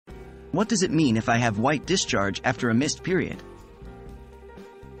What does it mean if I have white discharge after a missed period?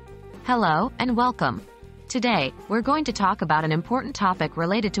 Hello, and welcome. Today, we're going to talk about an important topic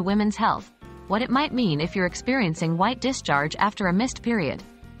related to women's health, what it might mean if you're experiencing white discharge after a missed period.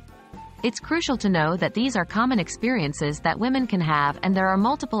 It's crucial to know that these are common experiences that women can have, and there are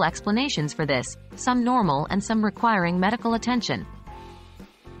multiple explanations for this, some normal and some requiring medical attention.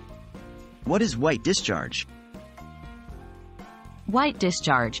 What is white discharge? White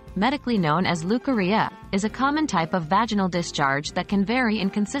discharge, medically known as leukorrhea, is a common type of vaginal discharge that can vary in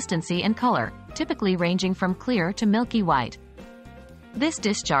consistency and color, typically ranging from clear to milky white. This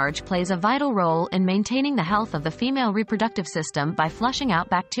discharge plays a vital role in maintaining the health of the female reproductive system by flushing out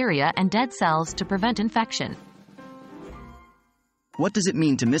bacteria and dead cells to prevent infection. What does it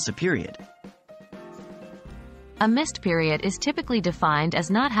mean to miss a period? A missed period is typically defined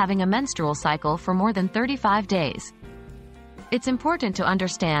as not having a menstrual cycle for more than 35 days. It's important to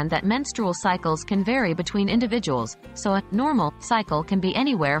understand that menstrual cycles can vary between individuals, so a normal cycle can be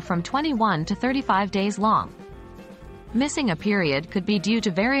anywhere from 21 to 35 days long. Missing a period could be due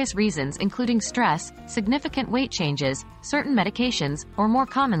to various reasons, including stress, significant weight changes, certain medications, or more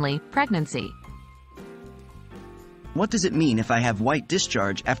commonly, pregnancy. What does it mean if I have white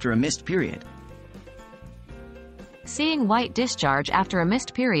discharge after a missed period? Seeing white discharge after a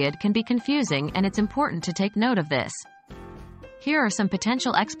missed period can be confusing, and it's important to take note of this. Here are some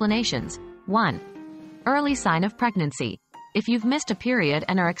potential explanations. 1. Early sign of pregnancy. If you've missed a period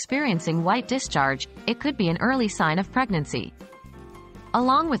and are experiencing white discharge, it could be an early sign of pregnancy.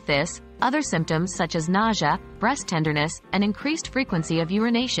 Along with this, other symptoms such as nausea, breast tenderness, and increased frequency of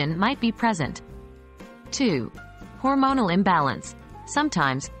urination might be present. 2. Hormonal imbalance.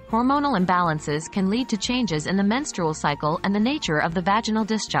 Sometimes, hormonal imbalances can lead to changes in the menstrual cycle and the nature of the vaginal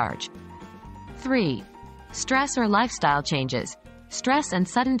discharge. 3. Stress or lifestyle changes. Stress and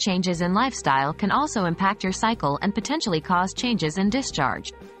sudden changes in lifestyle can also impact your cycle and potentially cause changes in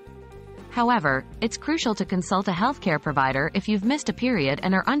discharge. However, it's crucial to consult a healthcare provider if you've missed a period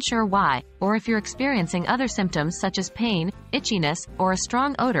and are unsure why, or if you're experiencing other symptoms such as pain, itchiness, or a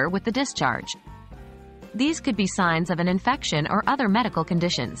strong odor with the discharge. These could be signs of an infection or other medical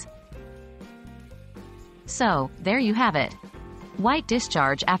conditions. So, there you have it. White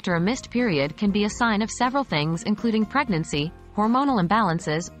discharge after a missed period can be a sign of several things, including pregnancy, hormonal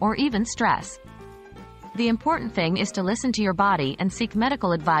imbalances, or even stress. The important thing is to listen to your body and seek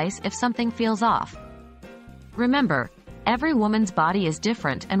medical advice if something feels off. Remember, every woman's body is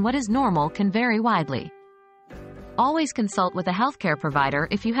different, and what is normal can vary widely. Always consult with a healthcare provider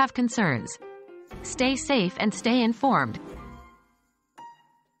if you have concerns. Stay safe and stay informed.